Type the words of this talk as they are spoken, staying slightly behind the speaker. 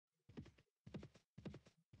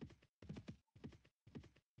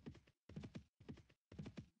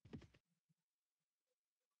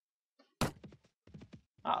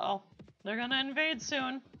Uh-oh. They're gonna invade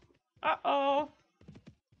soon. Uh-oh.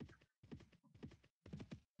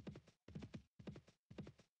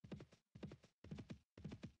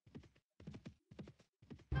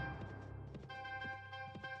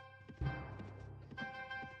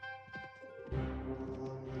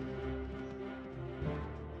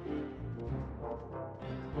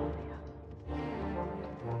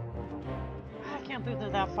 I can't believe they're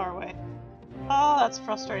that far away. Oh, that's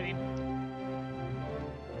frustrating.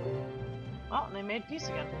 Oh, and they made peace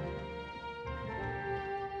again.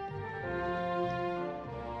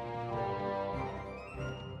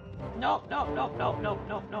 Nope, nope, nope, nope, nope,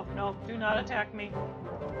 nope, nope, nope. Do not attack me.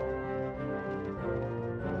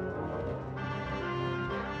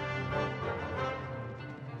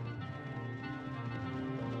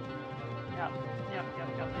 Yep.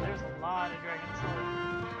 There's a lot of dragons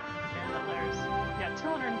in the layers. Yeah,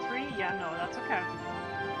 203? Yeah, no, that's okay.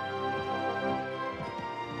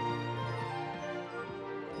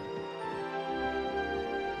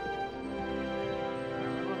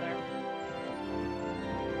 We'll go there.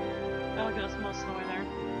 That'll get us most of the way there.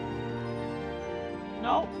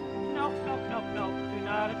 Nope. Do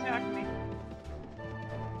not attack me.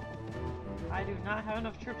 I do not have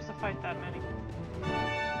enough troops to fight that many.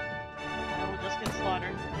 I will just get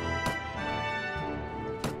slaughtered.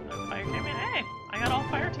 Fire taming. Hey! I got all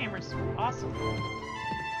fire tamers. Awesome.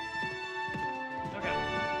 Okay.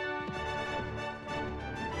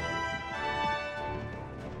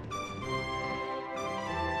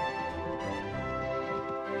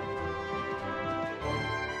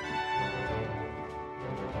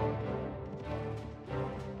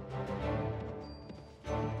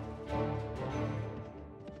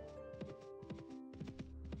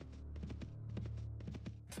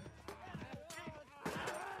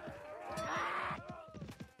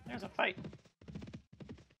 There's a fight.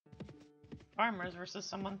 Farmers versus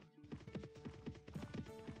someone.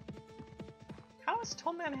 How is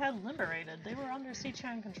Tollman Head liberated? They were under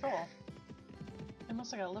Seachan control. They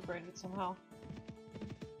must have got liberated somehow.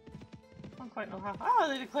 I don't quite know how. Oh,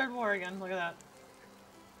 they declared war again. Look at that.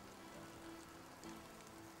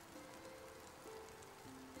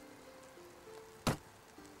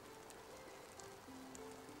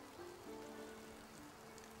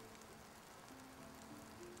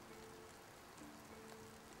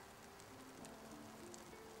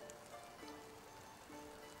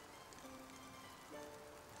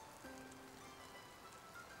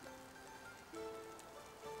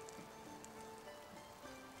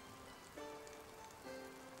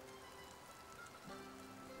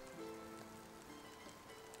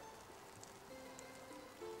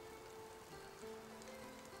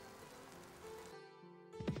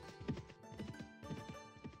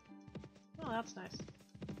 Oh, that's nice.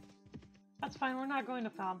 That's fine, we're not going to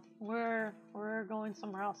Falm. We're going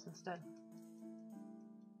somewhere else instead.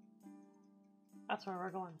 That's where we're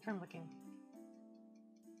going, Trimlicking.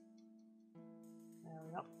 There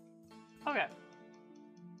we go. Okay.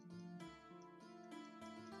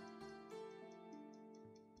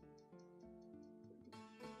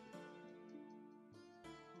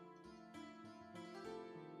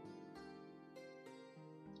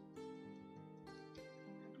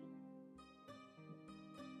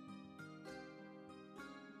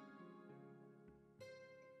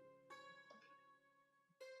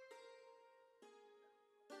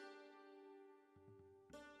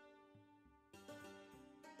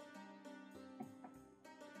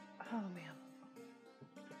 Oh man.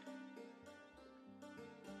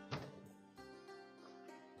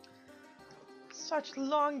 Such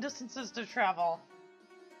long distances to travel.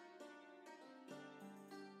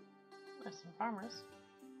 There's some farmers.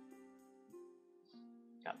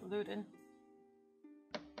 Got looted.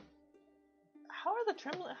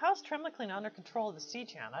 How's Tremlicking under control of the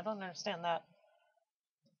Seachan? I don't understand that.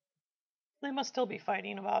 They must still be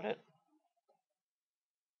fighting about it.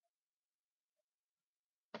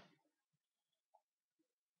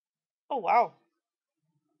 Oh wow.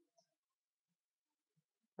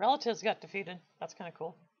 Relatives got defeated. That's kind of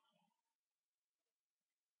cool.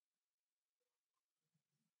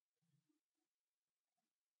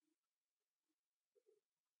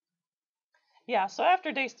 Yeah, so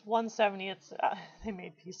after day 170, it's they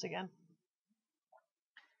made peace again.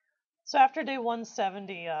 So after day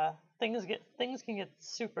 170, things can get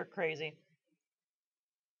super crazy.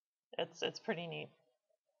 It's pretty neat.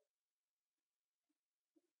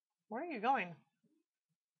 Where are you going?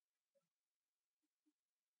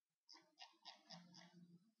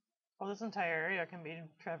 Oh, this entire area can be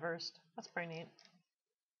traversed. That's pretty neat.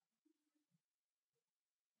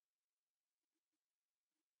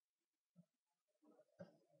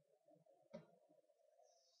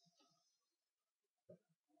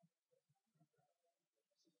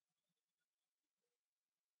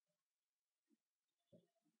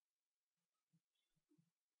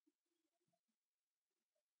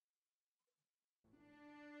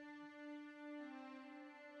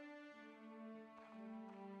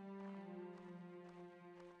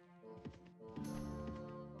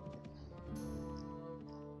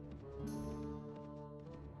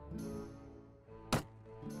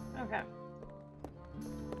 Okay.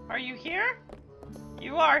 Are you here?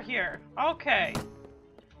 You are here. Okay.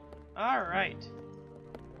 Alright.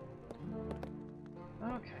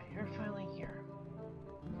 Okay, you're finally here.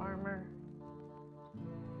 Farmer.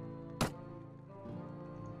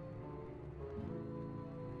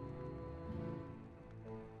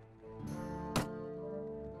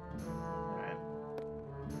 Alright.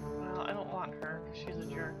 Well, I don't want her, because she's a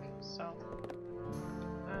jerk, so...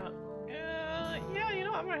 yeah, you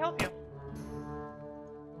know what? I'm gonna help you.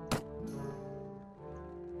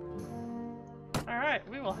 Alright,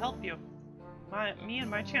 we will help you. Me and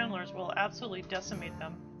my channelers will absolutely decimate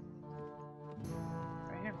them.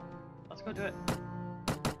 Right here. Let's go do it.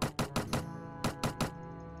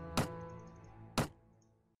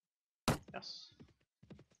 Yes.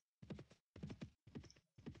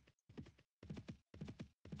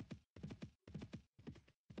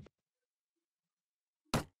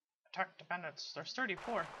 Attack the bandits. There's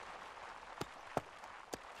 34.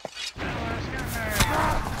 There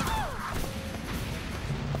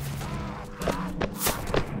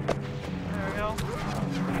we go.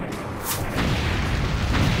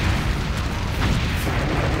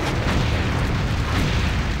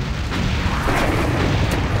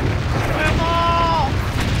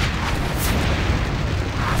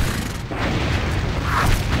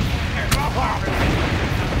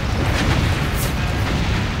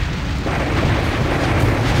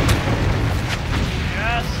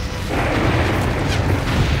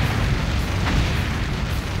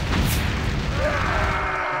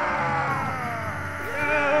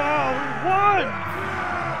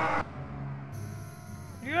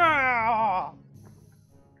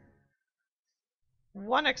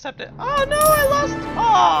 One accepted. Oh no, I lost!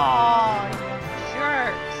 Oh, you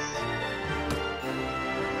jerks!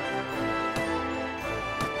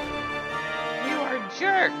 You are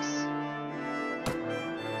jerks!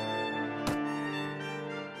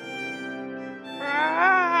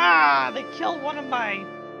 Ah, they killed one of my...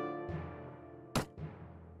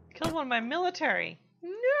 Killed one of my military.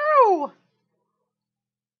 No!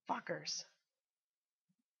 Fuckers.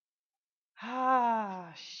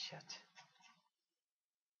 Ah, shit.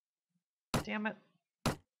 Damn it.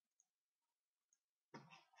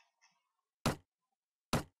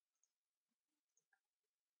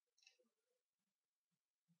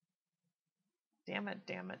 Damn it,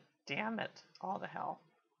 damn it, damn it. All the hell.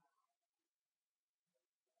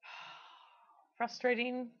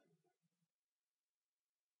 Frustrating.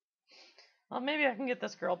 Well, maybe I can get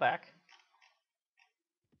this girl back.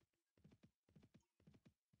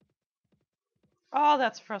 Oh,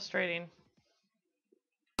 that's frustrating.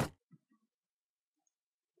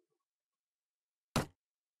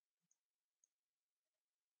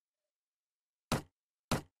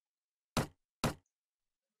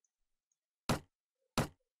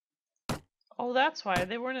 Oh, that's why.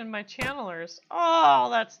 They weren't in my channelers. Oh,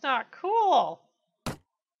 that's not cool.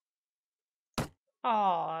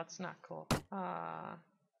 Oh, that's not cool. I'll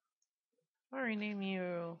rename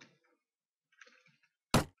you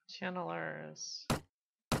channelers.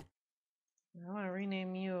 I want to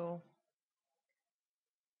rename you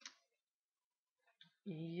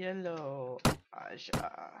Yellow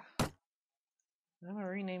Aja. I'm going to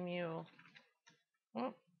rename you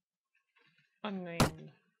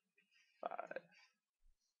unnamed 5.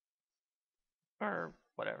 Or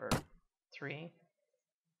whatever. 3.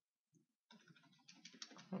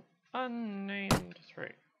 Unnamed 3.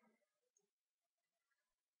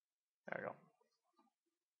 There we go.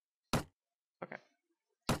 Okay.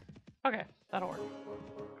 Okay, that'll work.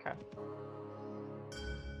 Okay.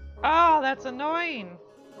 Oh, that's annoying!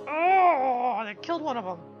 Oh, they killed one of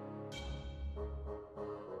them.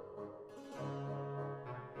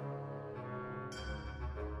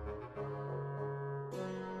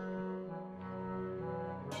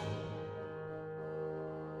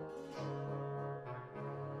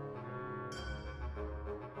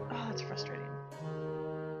 Oh, that's frustrating.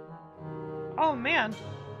 Oh, man.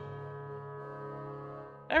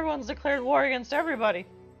 Everyone's declared war against everybody.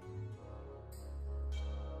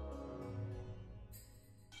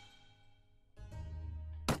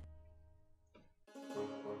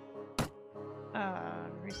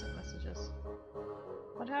 Recent messages.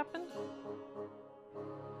 What happened?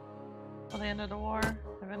 Oh, they ended the war.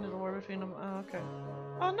 They've ended the war between them. Oh, okay.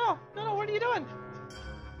 Oh, no! No, no, what are you doing?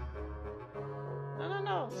 No, no,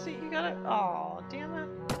 no. See, you got it. Oh, damn it.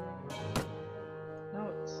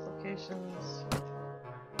 Notes, locations.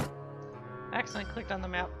 I accidentally clicked on the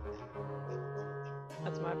map.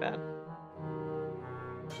 That's my bad.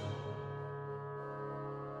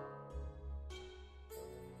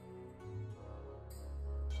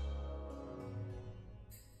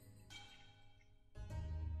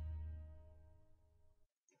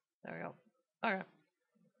 There we go. Okay.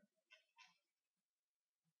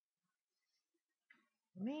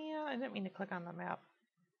 Man, I didn't mean to click on the map.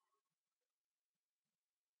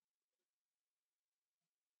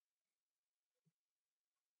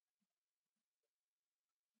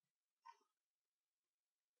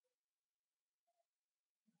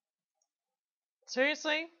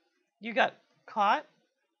 Seriously? You got caught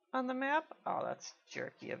on the map? Oh, that's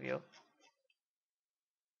jerky of you.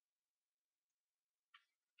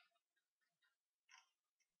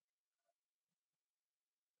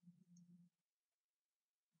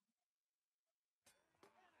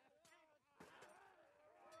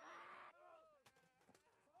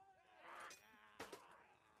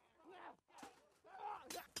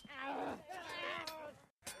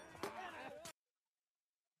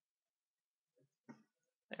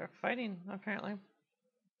 They're fighting, apparently.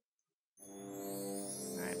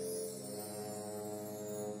 Alright.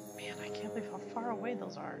 Man, I can't believe how far away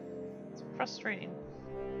those are. It's frustrating.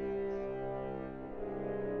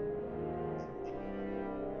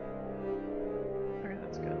 Okay,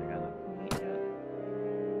 that's good. I got enough meat yet.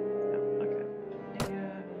 Yep, okay.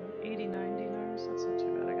 And 80, 90 dinars? That's not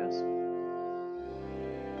too bad, I guess.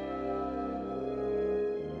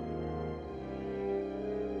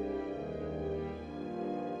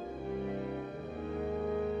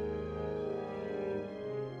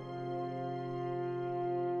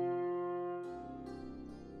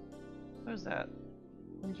 Who's that?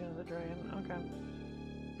 Legion of the Dragon. Okay.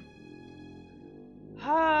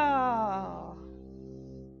 Ah.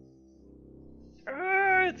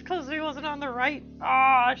 It's because he wasn't on the right.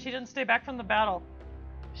 Ah, she didn't stay back from the battle.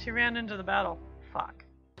 She ran into the battle. Fuck.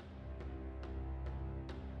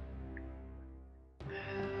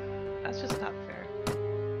 That's just not fair.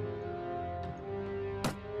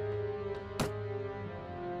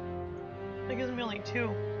 That gives me only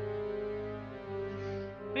 2.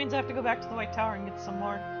 Means I have to go back to the White Tower and get some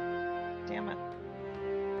more. Damn it.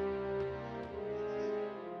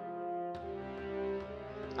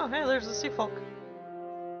 Oh, hey, there's the sea folk.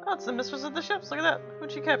 Oh, it's the mistress of the ships. Look at that.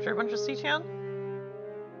 Who'd she capture? A bunch of sea chan?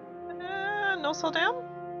 No Sildam?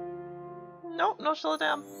 Nope, no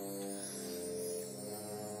Sildam.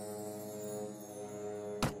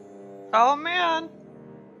 Oh, man.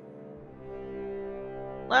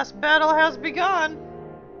 Last battle has begun.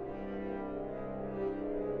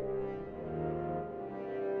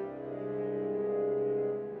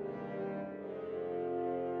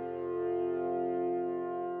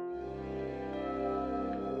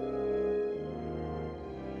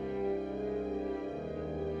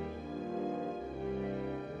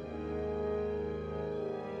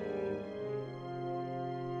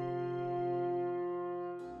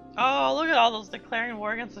 Oh, look at all those declaring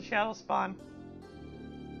war against the Shadow Spawn.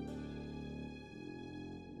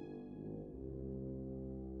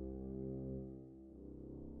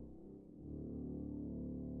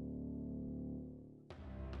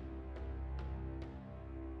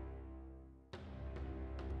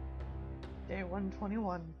 Day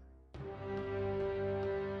 121.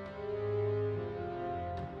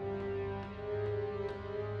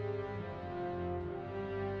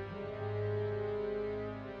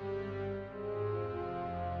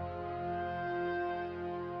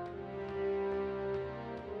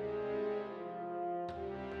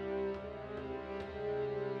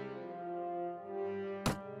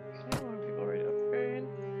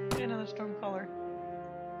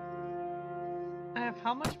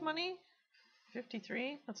 How much money?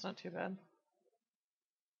 53? That's not too bad.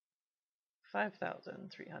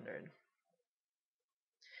 5,300.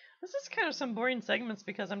 This is kind of some boring segments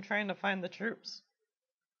because I'm trying to find the troops.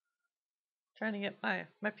 Trying to get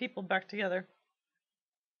my people back together.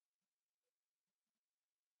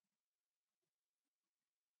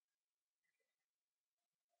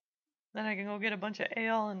 Then I can go get a bunch of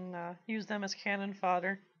ale and use them as cannon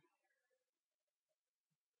fodder.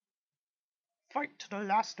 Fight to the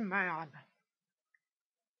last man.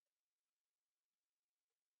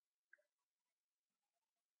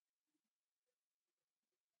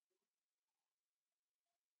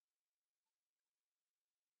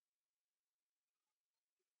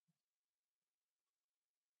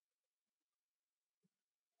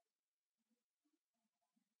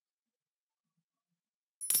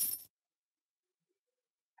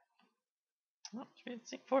 Oh,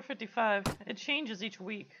 455. It changes each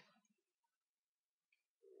week.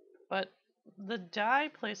 But the dye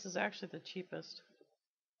place is actually the cheapest.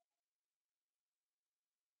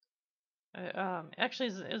 Actually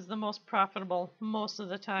is the most profitable most of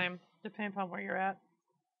the time, depending upon where you're at.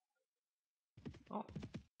 Oh.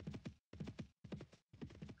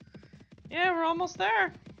 Yeah, we're almost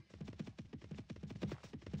there.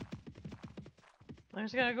 I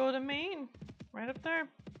just gotta go to Maine. Right up there.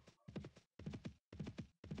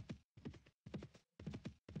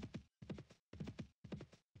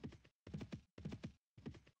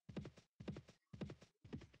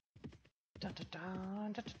 Dun dun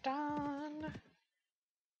dun dun dun dun.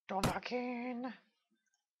 Don't knock in.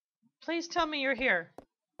 Please tell me you're here.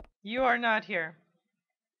 You are not here.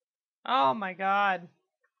 Oh my god.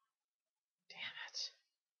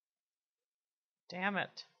 Damn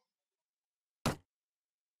it.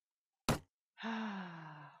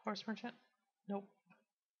 Horse merchant? Nope.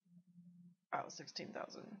 Oh,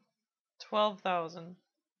 16,000. 12,000.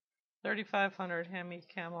 3,500 hand-me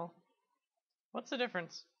camel. What's the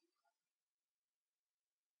difference?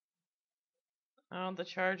 Oh, the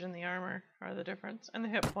charge and the armor are the difference. And the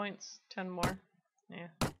hit points. 10 more. Yeah.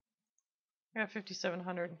 I got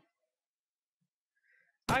 5,700.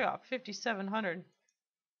 I got 5,700.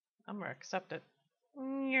 I'm gonna accept it.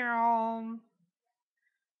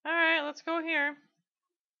 Alright, let's go here.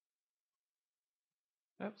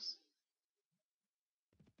 Oops.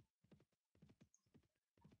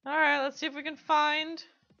 Alright, let's see if we can find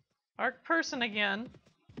our person again.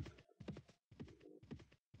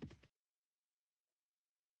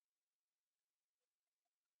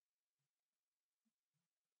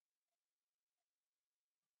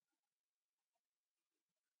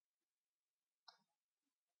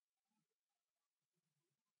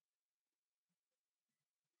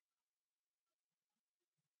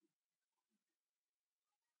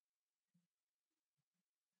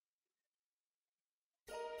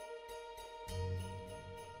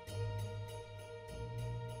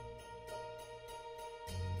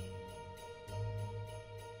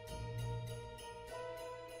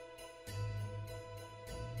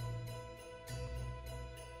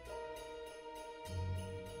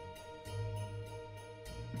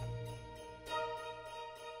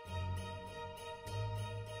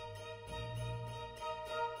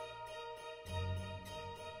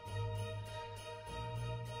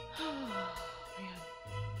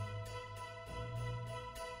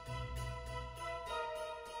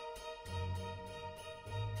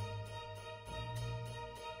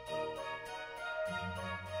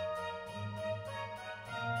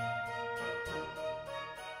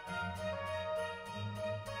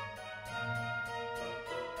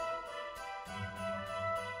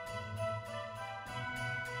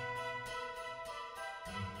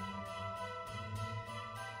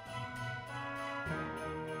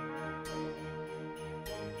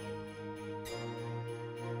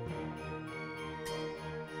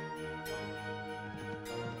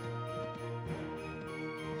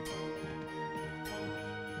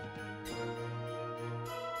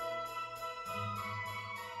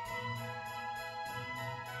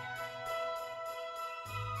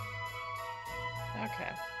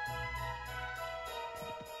 Okay.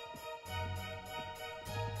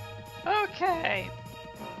 Okay.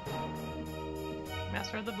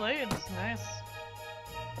 Master of the Blades. Nice.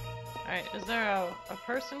 Alright, is there a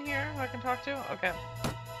person here who I can talk to? Okay.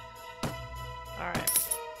 Alright.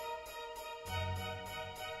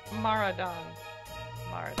 Maradon.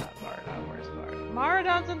 Maradon. Where's Maradon?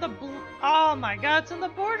 Maradon's in the oh my god, it's in the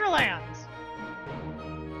Borderlands!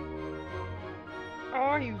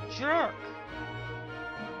 Oh, you jerk!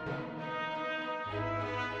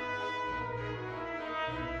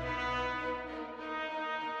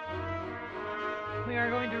 We are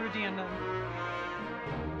going to Radiandon.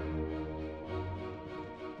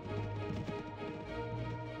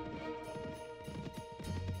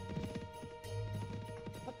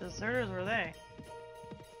 What deserters were they?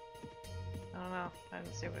 I don't know. I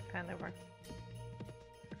didn't see what kind they were.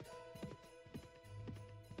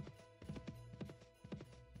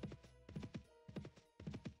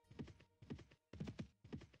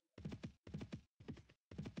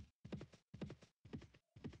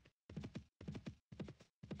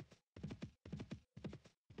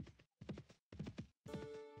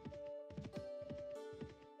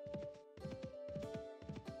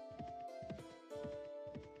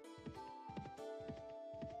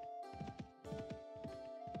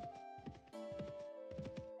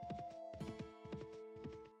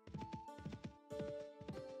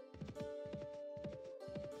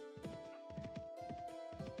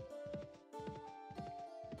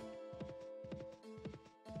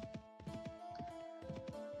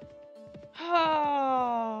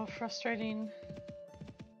 Oh, frustrating.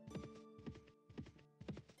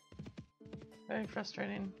 Very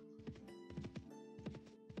frustrating.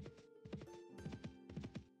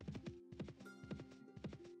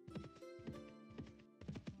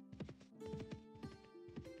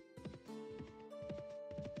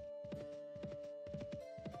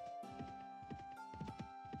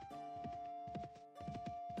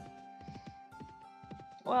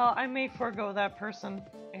 Well, I may forego that person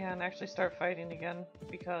and actually start fighting again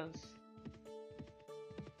because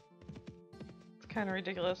it's kind of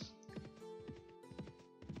ridiculous.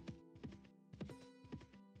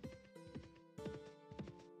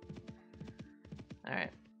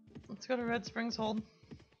 Alright, let's go to Red Springs Hold.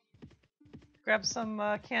 Grab some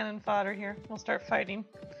cannon fodder here. We'll start fighting.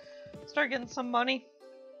 Start getting some money.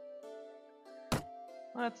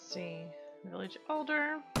 Let's see. Village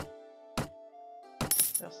Elder.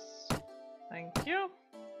 Yes. Thank you.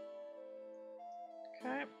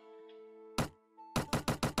 Okay.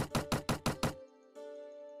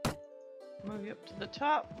 Move you up to the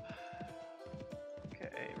top.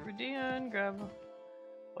 Okay, Rudian, grab,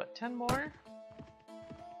 what, 10 more?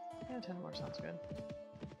 Yeah, 10 more sounds good.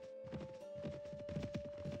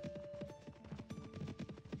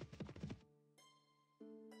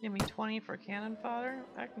 Give me 20 for cannon fodder?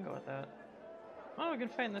 I can go with that. Oh, we can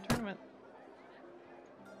fight in the tournament.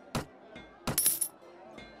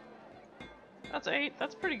 That's 8.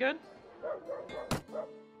 That's pretty good.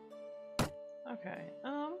 Okay,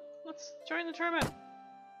 let's join the tournament.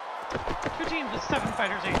 2 teams with 7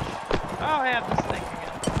 fighters each. Oh, I have this thing again.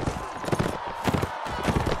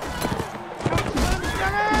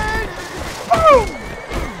 Damage! Boom!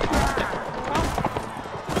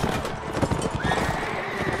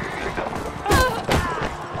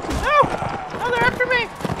 No! No, they're after me!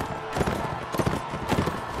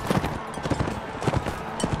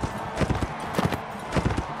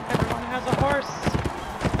 Everyone has a horse.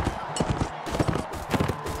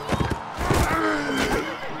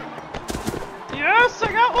 Yes,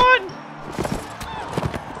 I got one!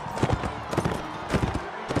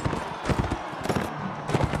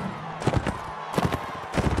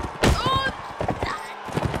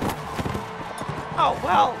 Oh,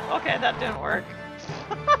 well, okay, that didn't work.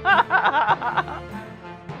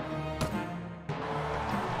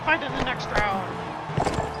 Fight in the next round.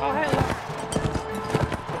 Oh, hey, look.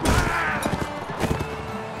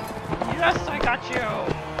 Yes, I got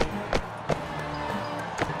you!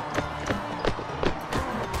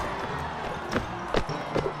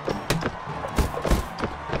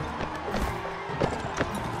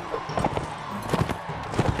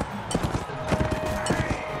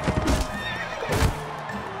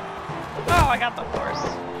 I got the horse.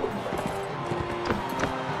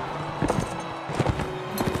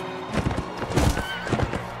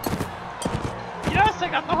 Yes, I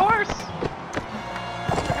got the horse!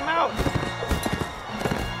 Check him out.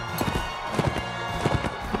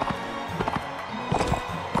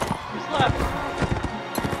 Who's left?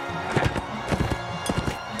 Okay.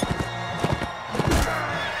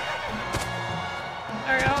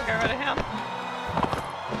 There we go, get rid of him.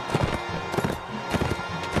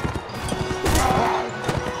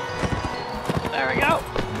 There we go.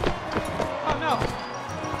 Oh no.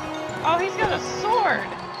 Oh, he's got a sword.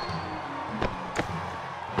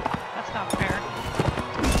 That's not fair.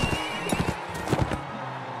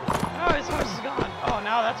 Oh, his horse is gone. Oh,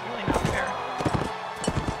 now that's really not fair.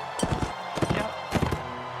 Yep.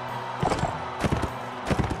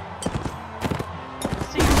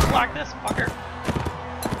 See, you block this fucker.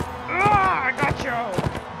 Ah, I got you.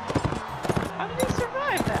 How did he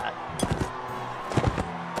survive that?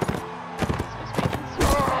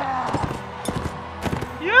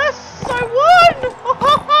 Yes, I won! Ha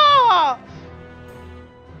ha ha!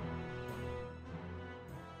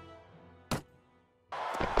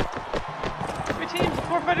 Three teams,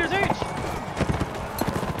 4 fighters each.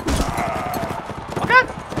 Okay.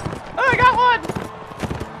 Oh, I got one.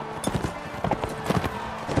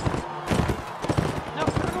 No,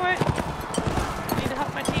 run away. I need to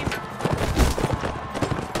help my team.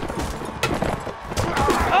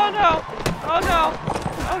 Oh no! Oh no!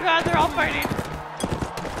 Oh god, they're all fighting.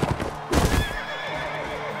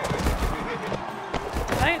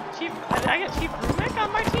 Did I get Chief Rumick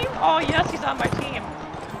on my team? Oh yes, he's on my team.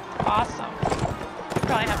 Awesome.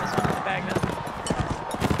 Probably have this one in the bag then.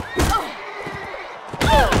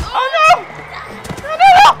 Oh no! No, no,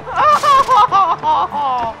 no!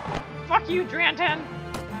 Oh! Fuck you, Dranton!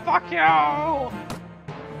 Fuck you! Oh,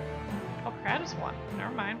 Kratos won.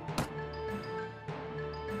 Never mind.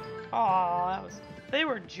 Oh, that was... They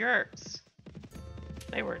were jerks.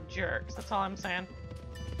 They were jerks. That's all I'm saying.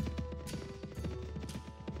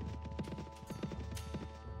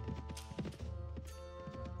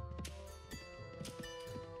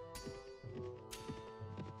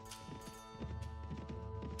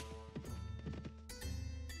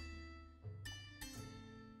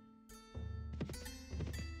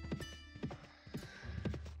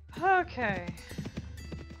 Okay,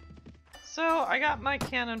 so I got my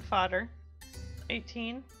cannon fodder,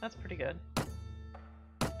 18, that's pretty good.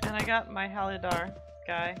 And I got my Halidar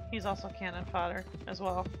guy. He's also cannon fodder as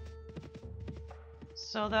well.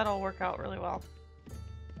 So that'll work out really well.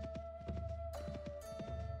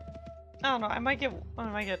 I don't know, I might get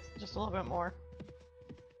just a little bit more.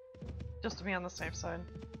 Just to be on the safe side.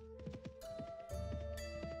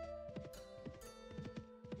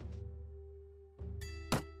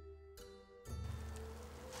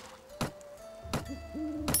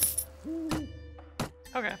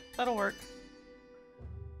 Okay, that'll work.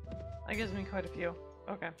 That gives me quite a few.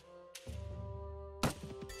 Okay.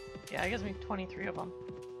 Yeah, it gives me 23 of them.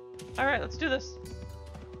 Alright, let's do this.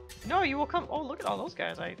 No, you will come- oh, look at all those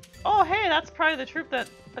guys. Oh, hey, that's probably the troop that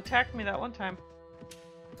attacked me that one time.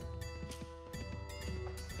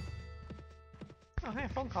 Oh, hey,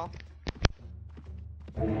 phone call.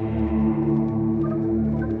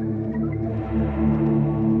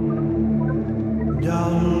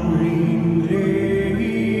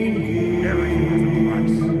 Everything has a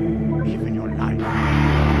price, even your life.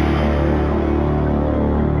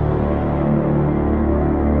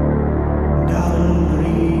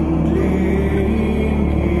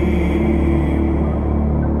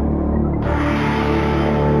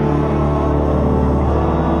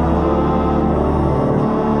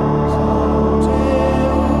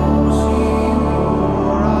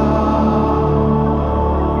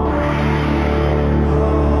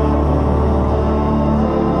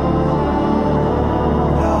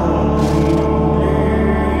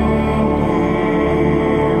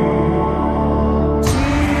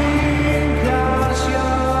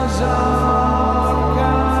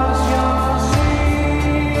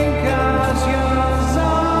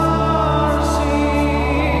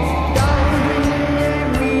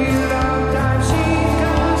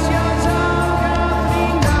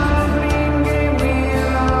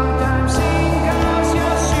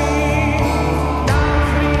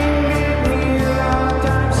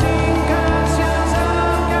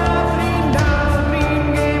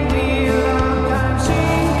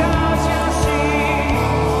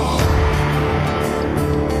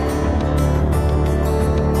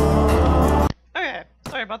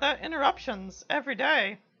 Interruptions every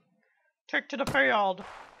day. Take to the field.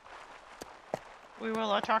 We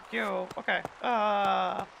will attack you. Okay.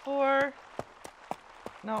 4.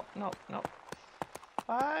 No.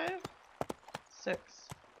 5, 6,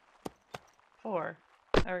 4.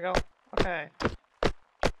 There we go. Okay.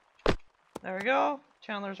 There we go.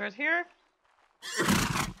 Chandler's right here.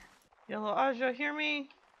 Yellow Aja, hear me.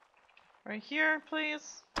 Right here,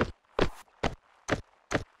 please.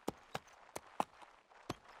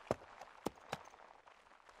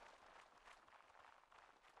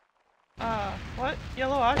 What?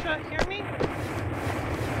 Yellow Aja, hear me?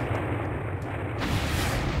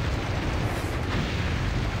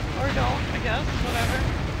 Or don't, I guess, whatever.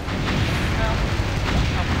 No.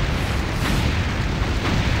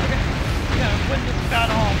 Okay, we gotta win this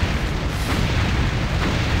battle.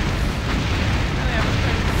 Really have a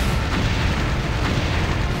crazy.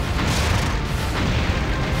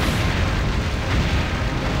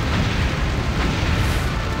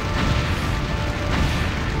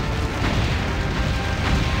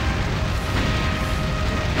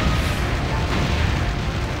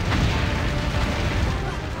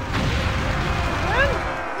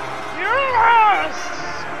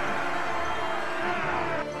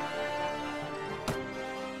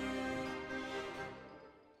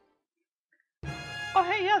 Oh,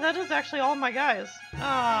 hey, yeah, that is actually all my guys.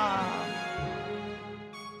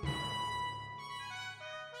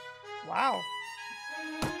 Wow.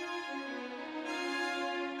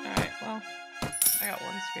 Alright, well, I got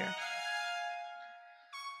one spear.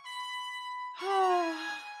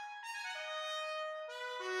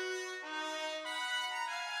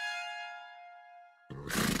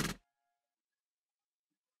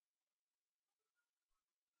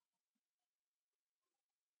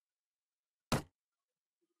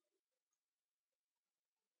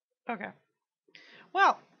 Okay.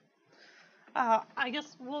 Well, I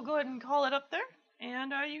guess we'll go ahead and call it up there,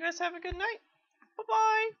 and you guys have a good night.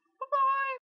 Bye-bye!